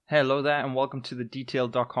Hello there and welcome to the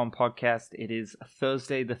Detail.com podcast. It is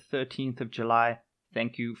Thursday the 13th of July.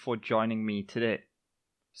 Thank you for joining me today.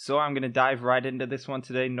 So I'm going to dive right into this one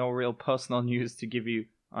today. No real personal news to give you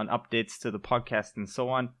on updates to the podcast and so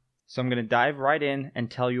on. So I'm going to dive right in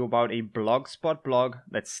and tell you about a Blogspot blog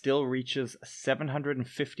that still reaches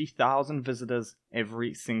 750,000 visitors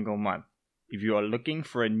every single month. If you are looking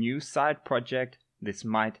for a new side project, this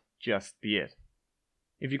might just be it.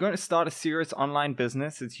 If you're going to start a serious online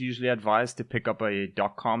business, it's usually advised to pick up a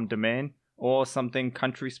 .com domain or something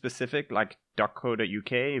country specific like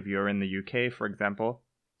 .co.uk if you're in the UK, for example.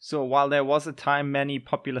 So while there was a time many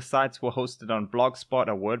popular sites were hosted on Blogspot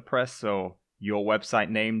or WordPress, so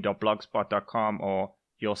yourwebsitename.blogspot.com or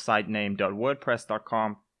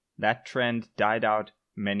yoursitename.wordpress.com, that trend died out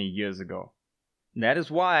many years ago. That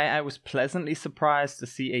is why I was pleasantly surprised to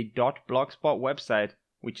see a .blogspot website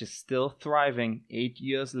which is still thriving 8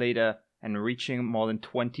 years later and reaching more than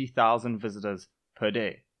 20,000 visitors per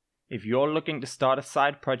day. If you're looking to start a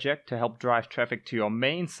side project to help drive traffic to your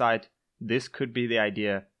main site, this could be the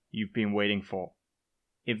idea you've been waiting for.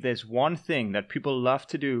 If there's one thing that people love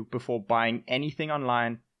to do before buying anything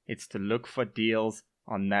online, it's to look for deals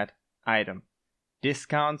on that item.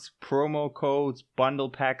 Discounts, promo codes,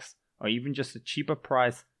 bundle packs, or even just a cheaper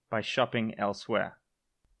price by shopping elsewhere.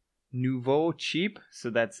 Nouveau Cheap, so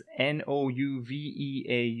that's Nouveau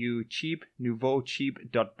cheap,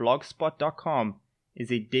 nouveaucheap.blogspot.com, is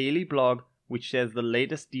a daily blog which shares the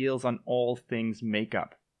latest deals on all things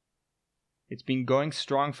makeup. It's been going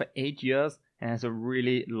strong for 8 years and has a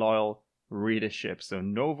really loyal readership. So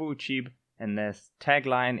Nouveau Cheap, and their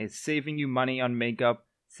tagline is saving you money on makeup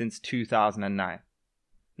since 2009.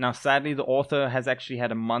 Now, sadly, the author has actually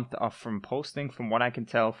had a month off from posting, from what I can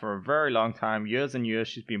tell, for a very long time. Years and years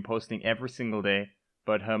she's been posting every single day,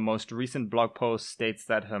 but her most recent blog post states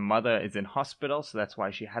that her mother is in hospital, so that's why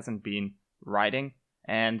she hasn't been writing.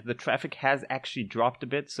 And the traffic has actually dropped a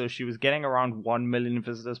bit, so she was getting around 1 million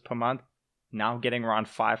visitors per month, now getting around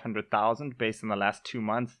 500,000 based on the last 2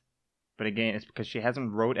 months. But again, it's because she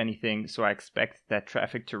hasn't wrote anything, so I expect that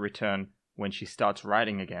traffic to return when she starts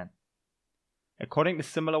writing again. According to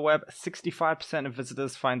SimilarWeb, 65% of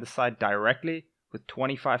visitors find the site directly, with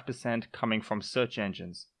 25% coming from search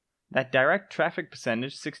engines. That direct traffic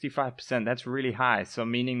percentage, 65%, that's really high, so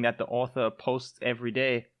meaning that the author posts every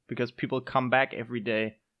day because people come back every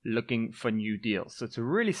day looking for new deals. So it's a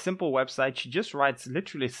really simple website. She just writes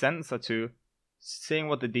literally a sentence or two, saying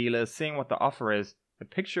what the deal is, saying what the offer is, a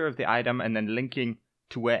picture of the item, and then linking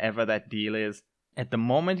to wherever that deal is. At the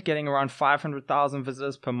moment, getting around 500,000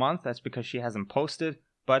 visitors per month. That's because she hasn't posted,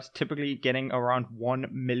 but typically getting around 1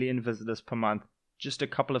 million visitors per month. Just a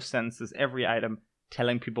couple of sentences every item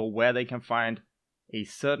telling people where they can find a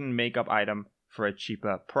certain makeup item for a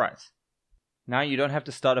cheaper price. Now, you don't have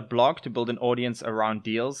to start a blog to build an audience around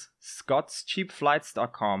deals.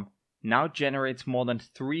 Scott'sCheapFlights.com now generates more than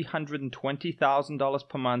 $320,000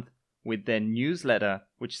 per month with their newsletter,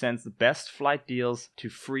 which sends the best flight deals to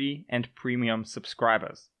free and premium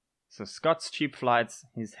subscribers. So Scott's Cheap Flights,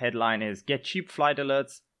 his headline is "Get cheap flight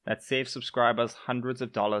alerts that save subscribers hundreds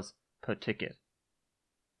of dollars per ticket."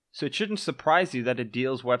 So it shouldn't surprise you that a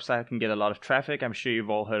deals website can get a lot of traffic. I'm sure you've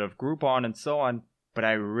all heard of Groupon and so on, but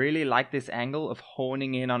I really like this angle of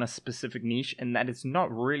honing in on a specific niche, and that it's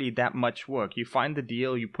not really that much work. You find the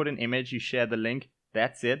deal, you put an image, you share the link,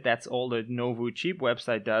 that's it. That's all the Nouveau Cheap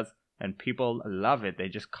website does. And people love it. They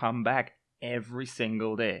just come back every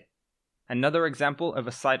single day. Another example of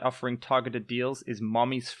a site offering targeted deals is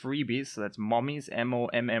Mommy's Freebies. So that's Mommy's,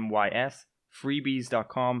 Mommys,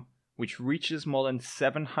 freebies.com, which reaches more than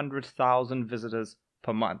 700,000 visitors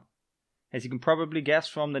per month. As you can probably guess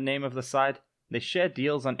from the name of the site, they share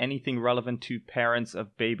deals on anything relevant to parents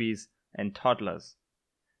of babies and toddlers.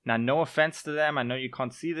 Now, no offense to them. I know you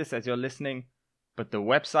can't see this as you're listening, but the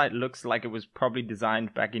website looks like it was probably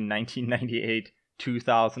designed back in 1998,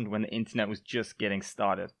 2000, when the internet was just getting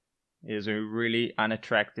started. It is a really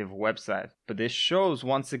unattractive website. But this shows,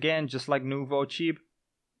 once again, just like Nouveau Cheap,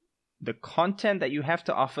 the content that you have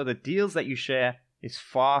to offer, the deals that you share, is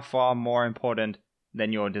far, far more important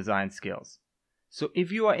than your design skills. So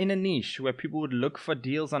if you are in a niche where people would look for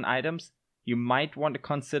deals on items, you might want to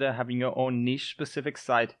consider having your own niche-specific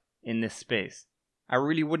site in this space. I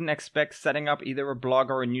really wouldn't expect setting up either a blog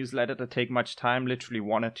or a newsletter to take much time, literally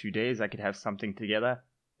 1 or 2 days. I could have something together.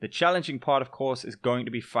 The challenging part, of course, is going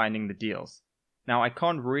to be finding the deals. Now, I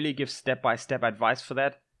can't really give step-by-step advice for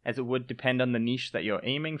that, as it would depend on the niche that you're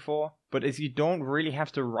aiming for, but as you don't really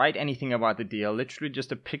have to write anything about the deal, literally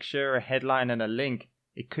just a picture, a headline, and a link,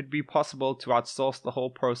 it could be possible to outsource the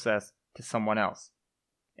whole process to someone else.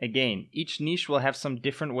 Again, each niche will have some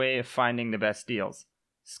different way of finding the best deals.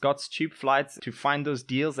 Scott's cheap flights, to find those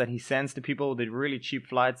deals that he sends to people with really cheap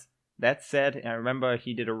flights. That said, I remember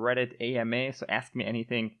he did a Reddit AMA, so ask me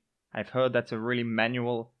anything. I've heard that's a really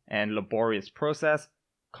manual and laborious process,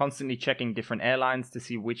 constantly checking different airlines to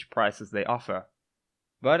see which prices they offer.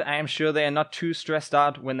 But I am sure they are not too stressed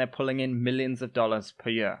out when they're pulling in millions of dollars per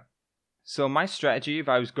year. So my strategy, if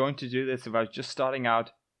I was going to do this, if I was just starting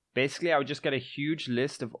out, basically I would just get a huge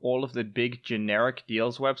list of all of the big generic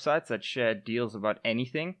deals websites that share deals about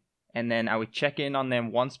anything, and then I would check in on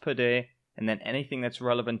them once per day, and then anything that's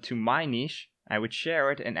relevant to my niche, I would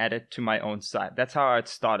share it and add it to my own site. That's how I'd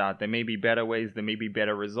start out. There may be better ways, there may be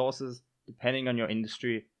better resources, depending on your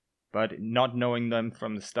industry, but not knowing them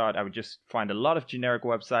from the start, I would just find a lot of generic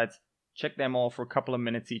websites, check them all for a couple of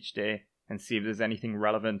minutes each day, and see if there's anything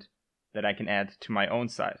relevant that I can add to my own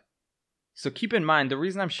site. So keep in mind, the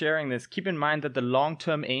reason I'm sharing this, keep in mind that the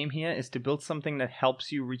long-term aim here is to build something that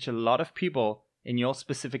helps you reach a lot of people in your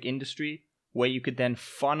specific industry, where you could then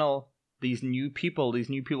funnel these new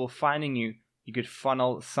people finding you, you could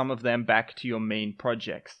funnel some of them back to your main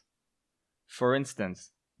projects. For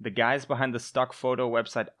instance, the guys behind the stock photo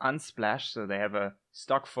website Unsplash, so they have a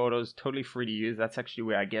stock photos totally free to use. That's actually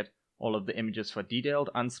where I get all of the images for detailed,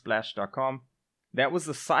 unsplash.com. That was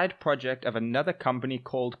the side project of another company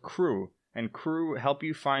called Crew, and Crew help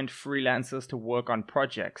you find freelancers to work on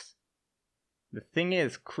projects. The thing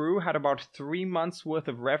is, Crew had about 3 months worth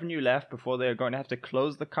of revenue left before they were going to have to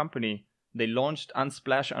close the company. They launched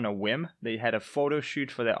Unsplash on a whim. They had a photo shoot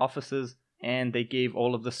for their offices, and they gave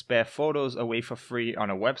all of the spare photos away for free on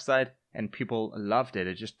a website, and people loved it.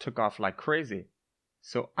 It just took off like crazy.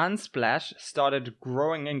 So Unsplash started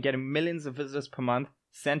growing and getting millions of visitors per month,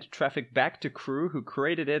 sent traffic back to Crew, who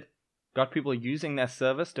created it, got people using their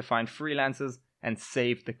service to find freelancers, and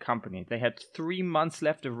saved the company. They had 3 months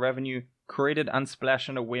left of revenue, created Unsplash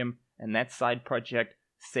on a whim, and that side project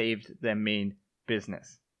saved their main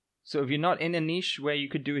business. So if you're not in a niche where you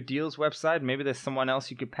could do a deals website, maybe there's someone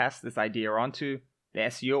else you could pass this idea on to. The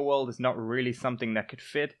SEO world is not really something that could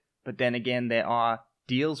fit, but then again, there are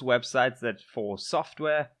deals websites that for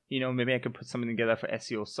software, maybe I could put something together for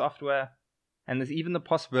SEO software. And there's even the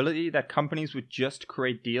possibility that companies would just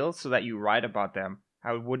create deals so that you write about them.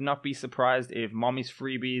 I would not be surprised if Mommy's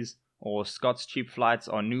Freebies or Scott's Cheap Flights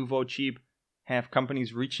or Nouveau Cheap have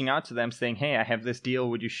companies reaching out to them saying, hey, I have this deal,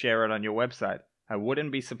 would you share it on your website? I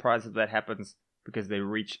wouldn't be surprised if that happens because they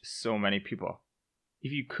reach so many people.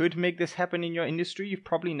 If you could make this happen in your industry, you've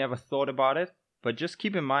probably never thought about it, but just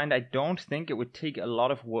keep in mind, I don't think it would take a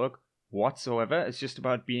lot of work whatsoever. It's just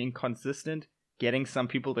about being consistent, getting some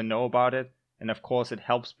people to know about it, and of course it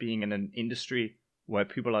helps being in an industry where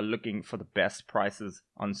people are looking for the best prices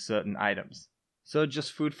on certain items. So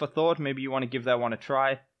just food for thought, maybe you want to give that one a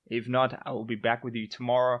try. If not, I will be back with you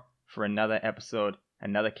tomorrow for another episode,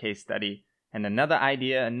 another case study, and another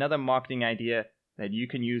idea, another marketing idea that you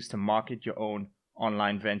can use to market your own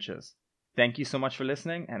online ventures. Thank you so much for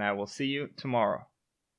listening, and I will see you tomorrow.